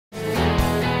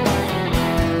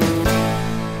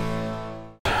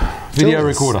Video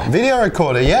recorder. Video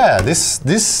recorder, yeah. This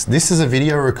is a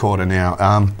video recorder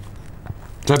now.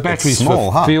 So batteries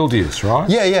small, for field use, right?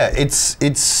 Yeah.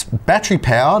 It's battery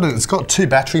powered, and it's got 2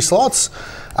 battery slots.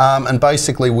 And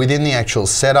basically within the actual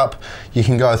setup, you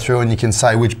can go through and you can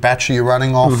say which battery you're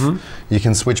running off. You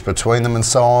can switch between them and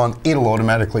so on. It'll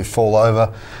automatically fall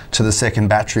over to the second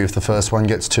battery if the first one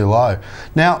gets too low.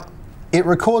 Now, it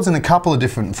records in a couple of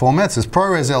different formats. There's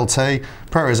ProRes LT,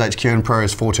 ProRes HQ, and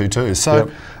ProRes 422.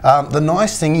 So the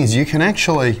nice thing is you can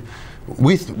actually,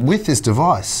 with this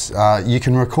device, you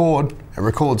can record. It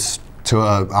records to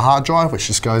a hard drive, which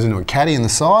just goes into a caddy in the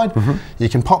side. You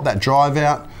can pop that drive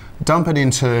out, dump it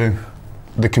into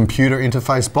the computer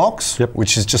interface box,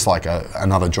 which is just like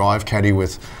another drive caddy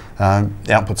with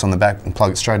outputs on the back, and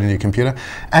plug it straight into your computer,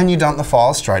 and you dump the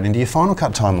file straight into your Final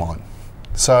Cut timeline.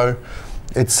 So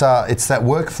it's that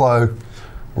workflow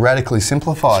radically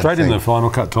simplified. Straight in the Final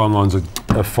Cut timeline's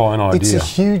a fine idea. It's a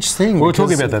huge thing. We were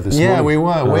talking about that this morning. Yeah, we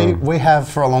were. We have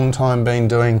for a long time been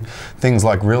doing things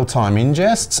like real-time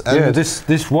ingests. And yeah,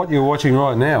 this what you're watching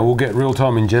right now will get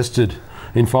real-time ingested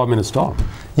in 5 minutes time.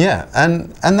 Yeah,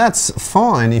 and that's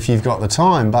fine if you've got the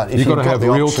time, but if you've got to have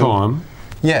real time.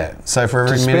 Yeah, so for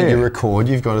every minute you record,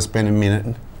 you've got to spend a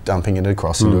minute dumping it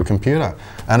across into a computer.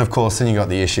 And of course, then you've got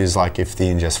the issues like if the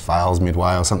ingest fails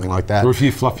midway or something like that. Or if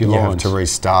you fluff your lines. You have to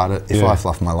restart it. If I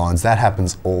fluff my lines, that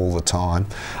happens all the time.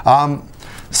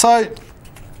 So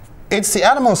it's the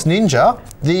Atomos Ninja.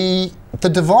 The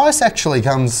device actually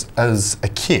comes as a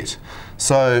kit.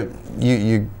 So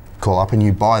you call up and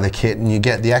you buy the kit and you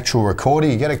get the actual recorder.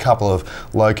 You get a couple of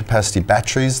low capacity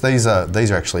batteries. These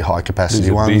are actually high capacity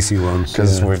ones. Beefy ones.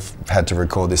 Because we've had to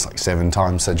record this like 7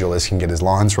 times so Julius can get his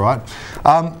lines right.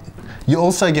 You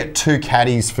also get 2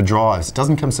 caddies for drives. It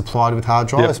doesn't come supplied with hard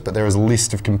drives, but there is a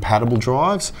list of compatible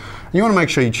drives. You want to make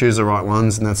sure you choose the right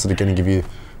ones, and that's sort of going to give you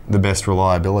the best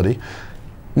reliability.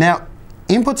 Now,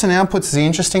 inputs and outputs is the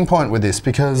interesting point with this,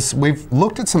 because we've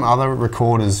looked at some other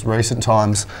recorders recent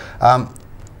times.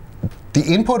 The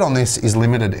input on this is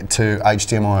limited to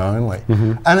HDMI only.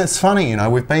 And it's funny, you know,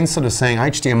 we've been sort of saying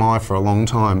HDMI for a long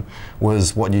time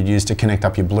was what you'd use to connect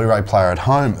up your Blu-ray player at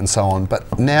home and so on,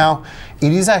 but now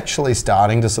it is actually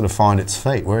starting to sort of find its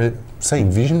feet. We're seeing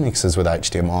vision mixers with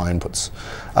HDMI inputs.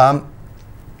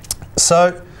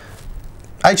 So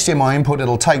HDMI input,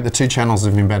 it'll take the 2 channels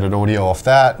of embedded audio off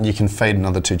that, and you can feed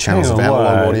another 2 channels of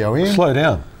analog audio in. Slow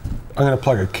down. I'm going to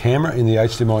plug a camera in the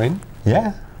HDMI in?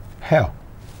 Yeah. How?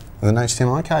 With an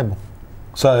HDMI cable.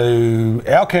 So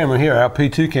our camera here, our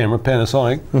P2 camera,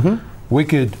 Panasonic, we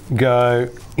could go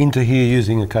into here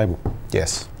using a cable.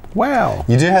 Yes. Wow.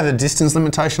 You do have a distance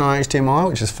limitation on HDMI,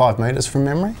 which is 5 metres from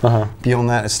memory. Beyond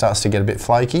that, it starts to get a bit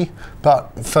flaky.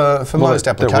 But for most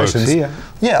applications, that works here.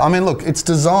 Yeah, I mean, look, it's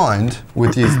designed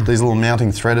with these little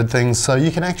mounting threaded things, so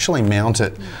you can actually mount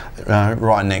it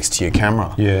right next to your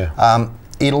camera. Yeah.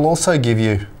 It'll also give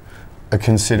you a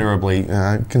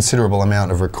considerable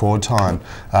amount of record time,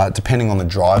 depending on the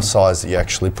drive size that you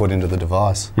actually put into the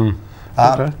device.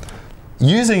 Okay.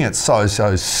 Using it so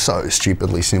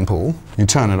stupidly simple. You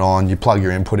turn it on, you plug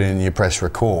your input in, you press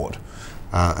record,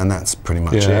 and that's pretty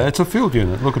much it. Yeah, it's a field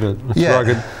unit. Look at it. It's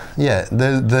rugged. Yeah,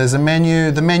 there's a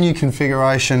menu. The menu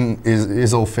configuration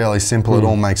is all fairly simple. It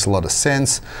all makes a lot of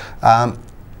sense.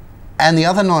 And the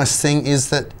other nice thing is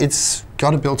that it's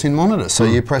got a built-in monitor. So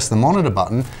you press the monitor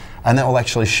button, and that will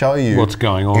actually show you what's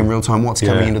going on in real time, what's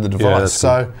coming into the device.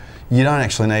 So you don't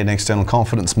actually need an external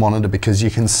confidence monitor because you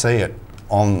can see it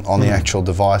on the actual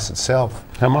device itself.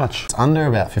 How much? It's under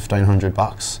about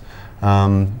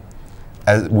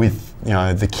 $1,500 with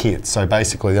the kit. So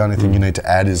basically the only thing you need to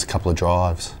add is a couple of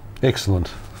drives. Excellent.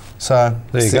 So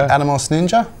there you go. Atomos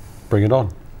Ninja. Bring it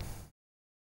on.